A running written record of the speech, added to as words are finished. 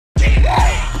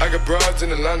got broads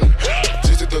in Atlanta,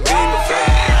 just at the lean the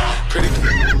family. Pretty.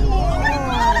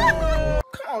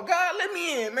 Come on, God, let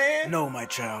me in, man. No, my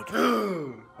child.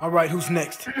 All right, who's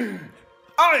next?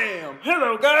 I am.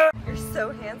 Hello, God. You're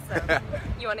so handsome.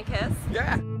 You want a kiss?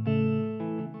 Yeah. You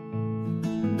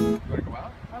wanna go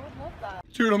out? I would love that.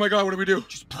 Dude, oh my God, what do we do?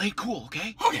 Just play cool,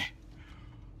 okay? Okay.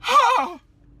 Ah!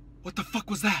 What the fuck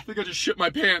was that? I think I just shit my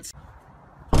pants.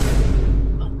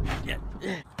 Yeah.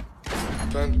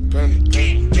 Pen.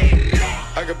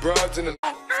 I got broads in the.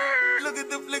 Look at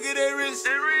the flick of their wrist.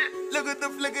 Look at the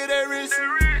flick of their wrist.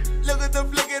 Look at the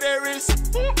flick of their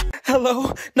wrist.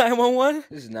 Hello, 911?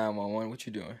 This is 911. What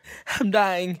you doing? I'm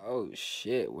dying. Oh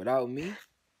shit! Without me?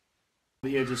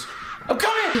 Yeah, just. I'm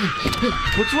coming!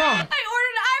 What's wrong? I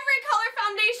ordered ivory color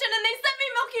foundation and they sent me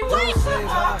Milky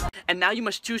White. And now you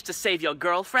must choose to save your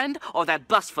girlfriend or that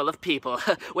bus full of people.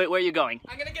 Wait, where are you going?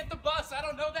 I'm gonna get the bus. I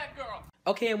don't know that girl.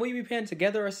 Okay, and will you be paying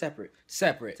together or separate?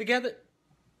 Separate. Together.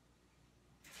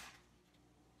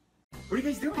 What are you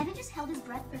guys doing? Evan just held his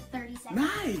breath for 30 seconds.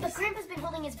 Nice. But Grandpa's been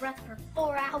holding his breath for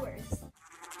 4 hours.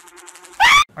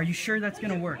 Are you sure that's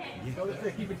gonna work?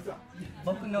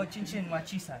 Boku no chinchin wa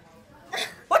chisai.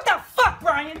 What the fuck,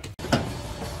 Brian?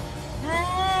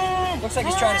 Looks like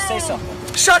he's trying to say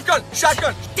something. Shotgun!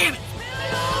 Shotgun! Damn it!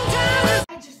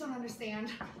 I just don't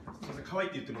understand.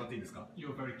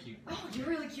 You're very cute. Oh, you're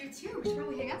really cute too. We should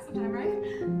probably hang out sometime, right?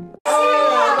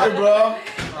 Hey, bro.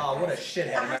 Oh, what a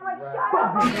shithead.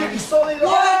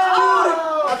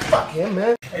 Fuck him,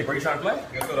 man. Hey, bro, you trying to play?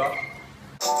 You gonna fill it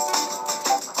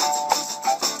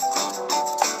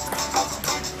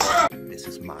up? This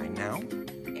is mine now.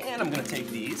 And I'm gonna take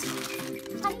these.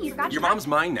 Honey, you got Your mom's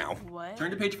mine now. What?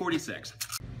 Turn to page 46.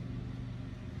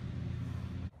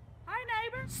 Hi,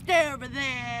 neighbor. Stay over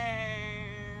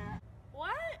there.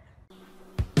 What?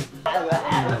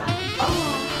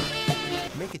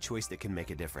 Make a choice that can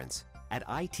make a difference. At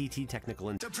ITT Technical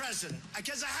and Depressing. I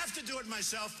guess I have to do it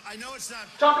myself. I know it's not.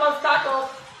 Chocolates, tacos.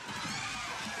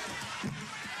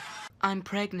 I'm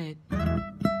pregnant.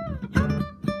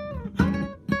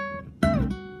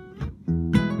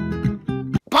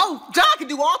 Bo, John can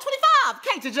do all 25,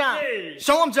 can't you, John? Hey.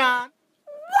 Show him, John.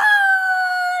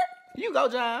 What? You go,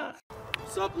 John.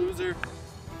 What's up, loser?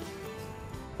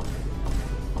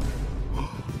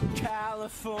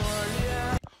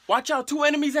 California. Watch out, 2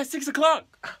 enemies at 6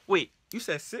 o'clock. Wait, you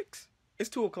said 6? It's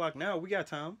 2 o'clock now. We got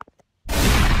time.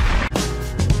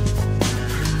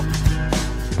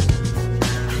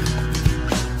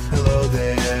 Hello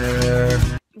there.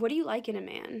 What do you like in a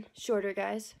man? Shorter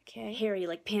guys. Okay. Hairy,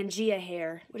 like Pangea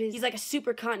hair. He's like a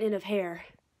supercontinent of hair.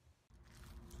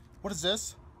 What is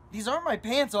this? These aren't my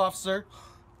pants, officer.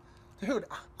 Dude,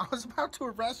 I was about to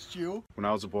arrest you. When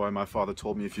I was a boy, my father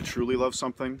told me if you truly love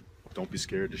something, don't be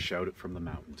scared to shout it from the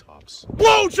mountaintops.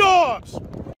 Blowjobs!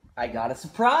 I got a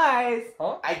surprise.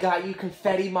 Huh? I got you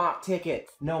confetti mop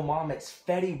tickets. No, Mom, it's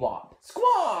Fetty Wap.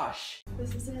 Squash!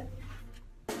 This is it.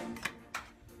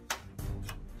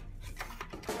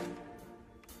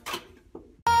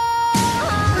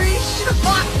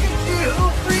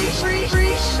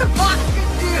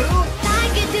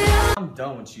 I'm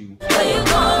done with you. Where you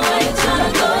going? Where you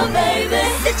tryna go, baby?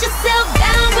 Sit yourself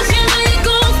down, but you know you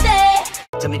gon' stay.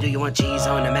 Tell me, do you want cheese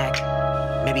on the mac?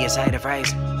 Maybe a side of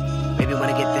fries? Maybe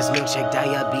wanna get this milkshake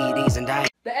diabetes and die.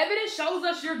 The evidence shows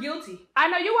us you're guilty. I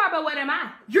know you are, but what am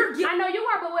I? You're guilty. I know you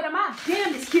are, but what am I?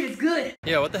 Damn, this kid is good.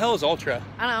 Yeah, what the hell is Ultra?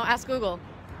 I don't know. Ask Google.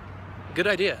 Good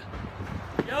idea.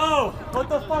 Yo, what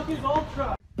the fuck is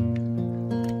Ultra?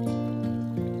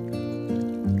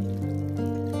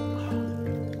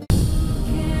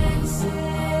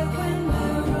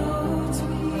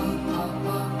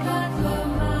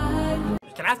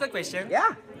 Can I ask a question?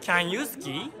 Yeah. Can you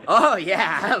ski? Oh,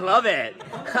 yeah, I love it.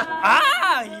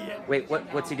 Ah, yeah. Wait,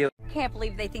 what's he doing? Can't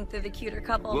believe they think they're the cuter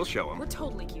couple. We'll show 'em. We're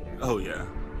totally cuter. Oh, yeah.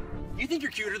 You think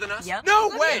you're cuter than us? Yep. No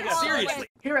way! No Seriously.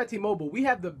 Here at T-Mobile, we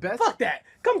have the best. Fuck that.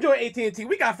 Come join AT&T.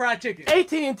 We got fried chicken.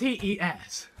 AT&T eat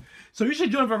ass. So you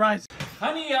should join Verizon.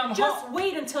 Honey, I'm Just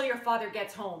wait until your father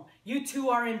gets home. You two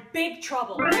are in big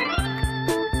trouble.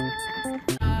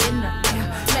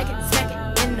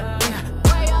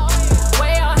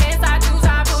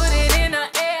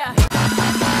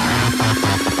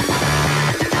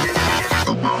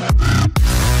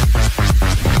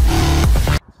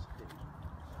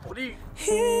 What are you?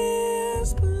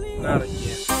 Not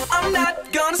again. I'm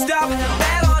not gonna stop.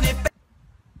 Bet on it.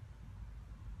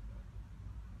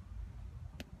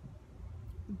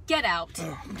 Get out.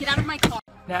 Get out of my car.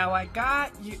 Now I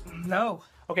got you. No.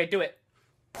 Okay, do it.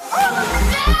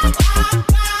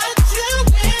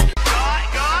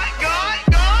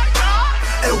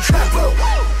 El Chapo.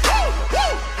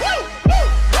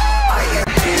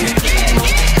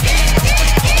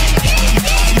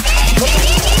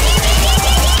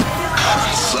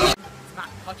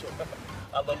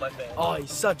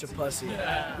 he's such a pussy.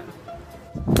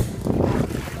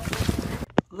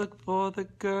 Look for the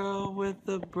girl with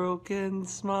the broken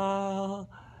smile.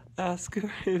 Ask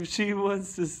her if she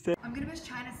wants to stay. I'm gonna miss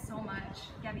China so much.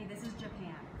 Gabby, this is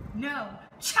Japan. No,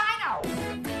 China!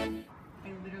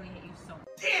 I literally hate you so much.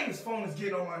 Damn, this phone is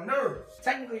getting on my nerves.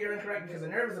 Technically, you're incorrect because a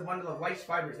nerve is a bundle of life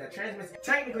fibers that transmits.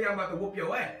 Technically, I'm about to whoop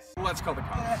your ass. Let's call the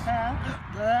cops.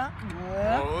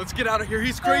 Oh, let's get out of here.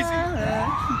 He's crazy.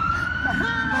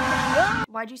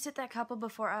 Why'd you sit that couple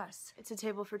before us? It's a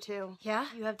table for two. Yeah?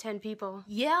 You have 10 people.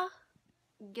 Yeah?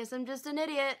 Guess I'm just an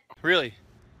idiot. Really?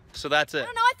 So that's it? I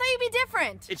don't know, I thought you'd be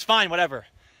different. It's fine, whatever.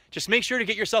 Just make sure to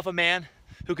get yourself a man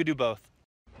who could do both.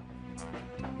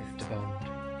 Mr. Bond.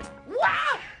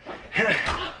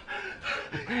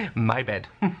 My bad.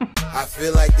 I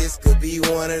feel like this could be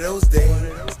one of those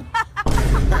days.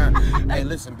 Hey,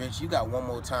 listen, bitch, you got one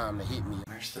more time to hit me.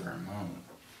 Where's the remote?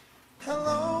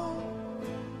 Hello?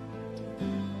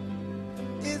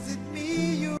 Is it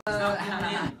me you?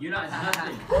 You're not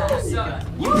nothing.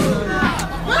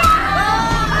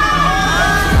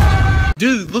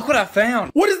 Dude, look what I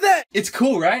found. What is that? It's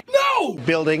cool, right? No!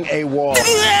 Building a wall.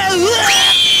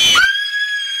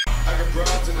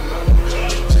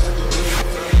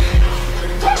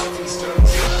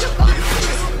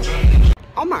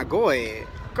 Oh my god.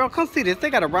 Girl, come see this.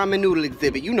 They got a ramen noodle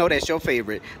exhibit. You know that's your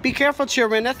favorite. Be careful,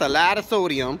 children. That's a lot of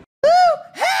sodium. Woo!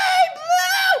 Hey,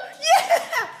 Blue! Yeah!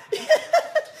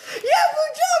 Yeah, Blue,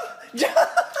 jump! Jump!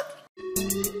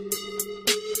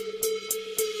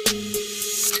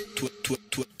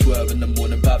 12 in the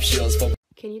morning, pop shells for.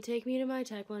 Can you take me to my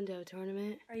Taekwondo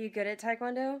tournament? Are you good at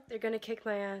Taekwondo? They're gonna kick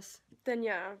my ass. Then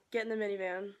yeah, get in the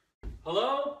minivan.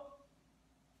 Hello?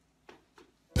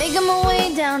 Making my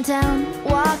way downtown,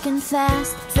 walking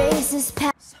fast, faces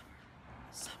past.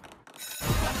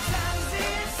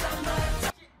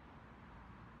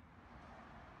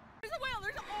 There's a whale,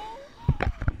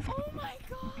 oh my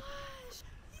gosh!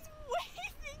 He's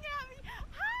waving at me!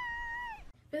 Hi!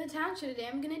 For the town show today,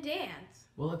 I'm gonna dance.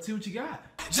 Well, let's see what you got.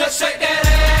 Just shake that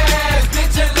ass,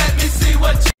 bitch, and let me see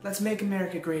what you. Let's make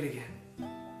America great again.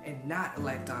 And not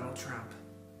elect Donald Trump.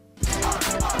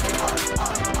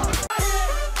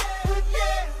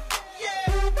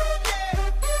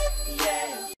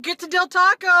 Get to Del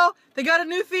Taco. They got a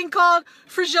new thing called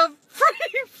free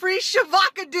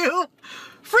shavacadoo.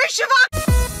 Free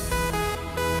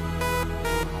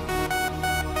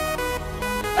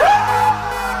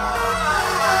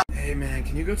shavacadoo. Hey man,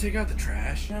 can you go take out the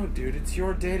trash? No, dude, it's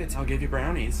your date. I'll give you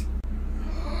brownies.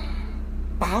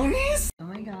 Brownies? Oh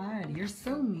my god, you're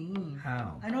so mean.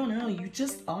 How? I don't know, you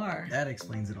just are. That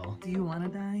explains it all. Do you wanna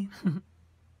die?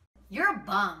 You're a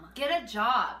bum. Get a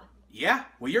job. Yeah?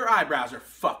 Well, your eyebrows are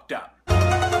fucked up.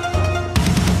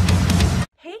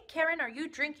 Hey, Karen, are you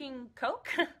drinking Coke?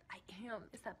 I am.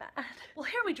 Is that bad? Well,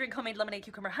 here we drink homemade lemonade,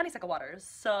 cucumber, honeysuckle waters,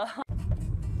 so...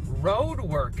 Road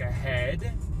work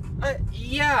ahead?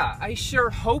 Yeah, I sure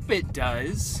hope it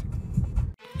does.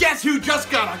 Guess who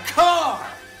just got a car?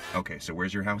 Okay, so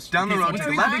where's your house? Down the road to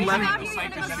the left.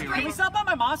 Can we stop by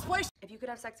my mom's place? If you could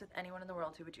have sex with anyone in the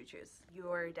world, who would you choose?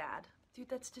 Your dad. Dude,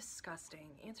 that's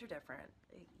disgusting. Answer different.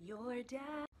 Your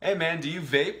dad. Hey man, do you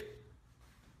vape?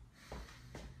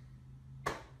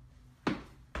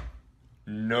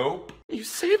 Nope. You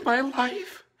saved my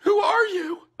life. Who are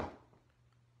you? I'm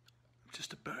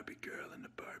just a Barbie girl in the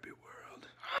Barbie world.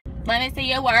 Let me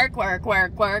see you work, quack,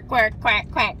 quack, quack, quack,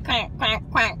 quack, quack,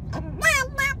 quack.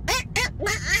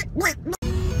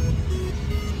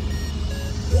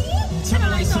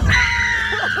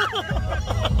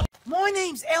 My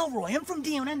name's Elroy. I'm from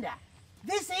down under.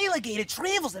 This alligator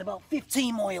travels at about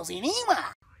 15 miles an hour.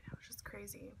 It's just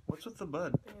crazy. What's with the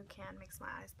bud? The new can makes my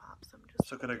eyes pop, so I'm just...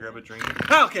 So could I grab a drink?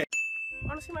 Okay.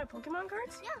 Want to see my Pokemon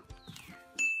cards? Yeah.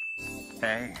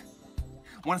 Hey.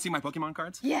 Want to see my Pokemon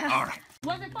cards? Yeah. All right.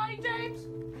 Was it funny, James?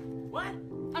 What?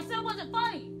 I said, was it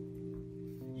funny?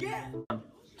 Yeah.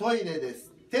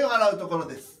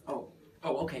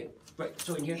 Oh, okay. Right,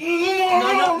 so in here.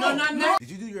 No. Did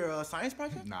you do your science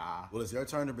project? Nah. Well, it's your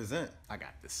turn to present. I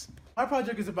got this. My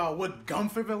project is about what gum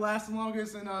flavor lasts the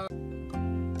longest and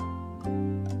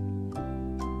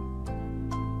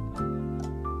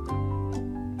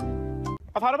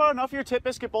I've had about enough of your tit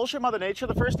biscuit bullshit, Mother Nature.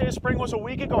 The first day of spring was a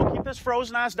week ago. Keep this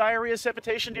frozen-ass diarrhea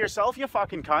precipitation to yourself, you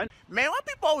fucking cunt. Man, why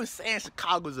people always saying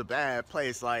Chicago's a bad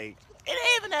place? Like, it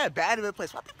ain't even that bad of a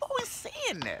place. Why people always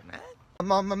saying that, man?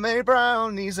 Mama made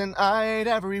brownies and I ate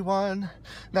everyone.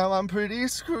 Now I'm pretty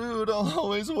screwed. I'll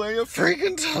always weigh a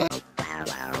freaking ton.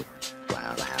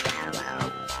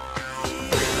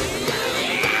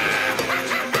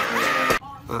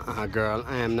 Girl,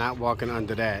 I am not walking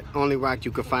under that. Only rock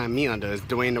you can find me under is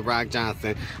Dwayne The Rock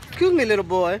Johnson. Excuse me, little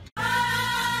boy.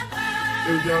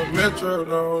 If Young Metro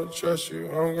don't trust you,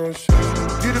 I'm gonna show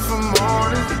you. Beautiful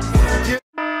morning.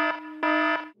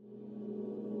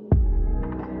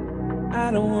 I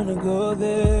don't wanna go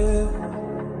there.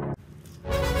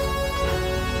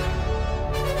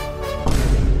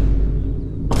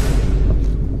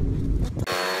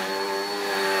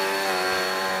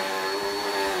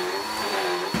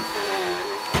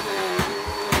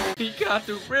 He got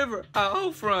the river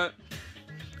out front.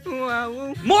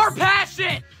 More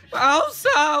passion!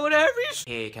 Outside, whatever you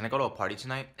Hey, can I go to a party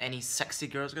tonight? Any sexy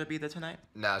girls gonna be there tonight?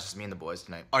 Nah, it's just me and the boys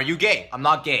tonight. Are you gay? I'm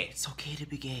not gay. It's okay to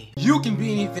be gay. You can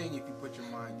be anything if you put your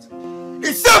mind to it.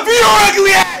 Except for your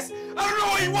ugly ass! I don't know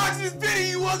why you watching this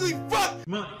video, you ugly fuck!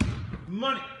 Money.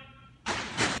 Money.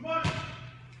 Money.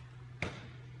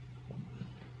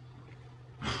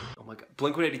 Oh my god.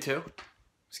 Blink-182?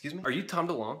 Excuse me? Are you Tom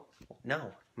DeLonge?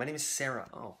 No. My name is Sarah.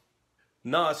 Oh.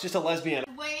 No, it's just a lesbian.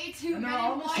 Way too many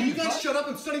boys. Can you guys shut up?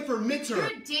 I'm studying for a midterm. You're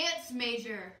a dance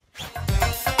major.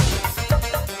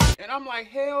 And I'm like,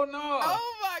 hell no.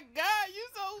 Oh my god, you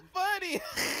so funny.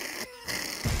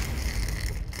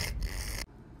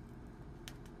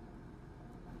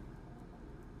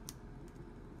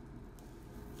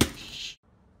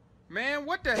 Man,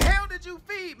 what the hell did you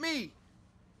feed me?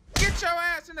 Get your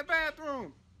ass in the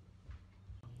bathroom.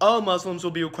 All Muslims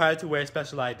will be required to wear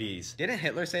special IDs. Didn't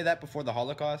Hitler say that before the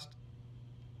Holocaust?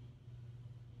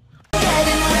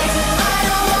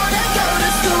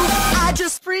 I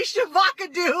just free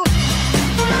Shavakadu.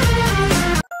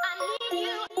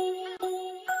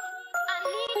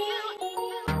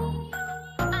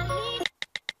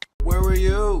 Where were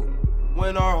you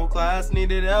when our whole class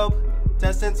needed help?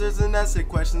 Test answers and essay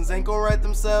questions ain't gonna write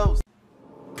themselves.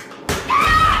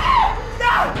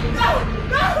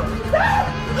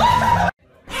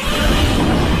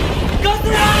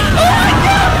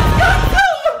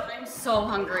 I'm so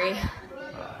hungry.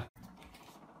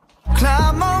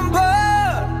 Climb on board.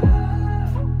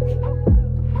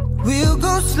 We'll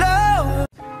go slow.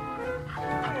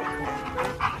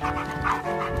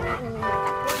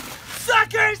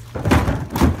 Suckers!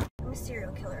 I'm a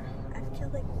serial killer. I've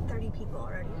killed like 30 people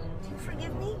already. Do you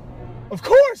forgive me? Of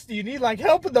course! Do you need like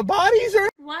help with the bodies or?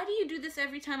 Why do you do this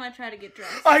every time I try to get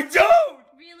dressed? I don't!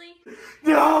 Really?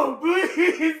 No,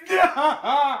 please,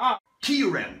 no! Key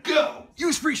around, go!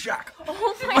 Use free shock!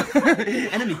 Oh my god!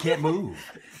 Enemy can't move.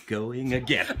 Going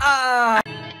again. I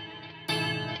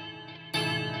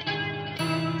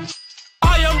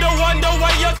am the one, the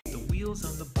way you. The wheels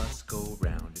on the bus go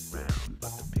round and round,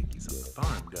 but the piggies on the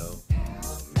farm go.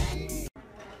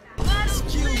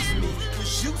 Excuse me,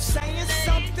 was you saying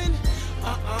something?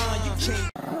 You can't.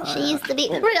 She used to be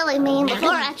really mean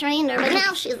before I trained her, but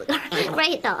now she's a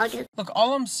great dog. Look,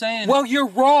 all I'm saying. Well, you're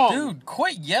wrong. Dude,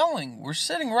 quit yelling. We're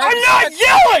sitting right. I'm not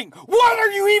yelling! What are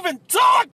you even talking?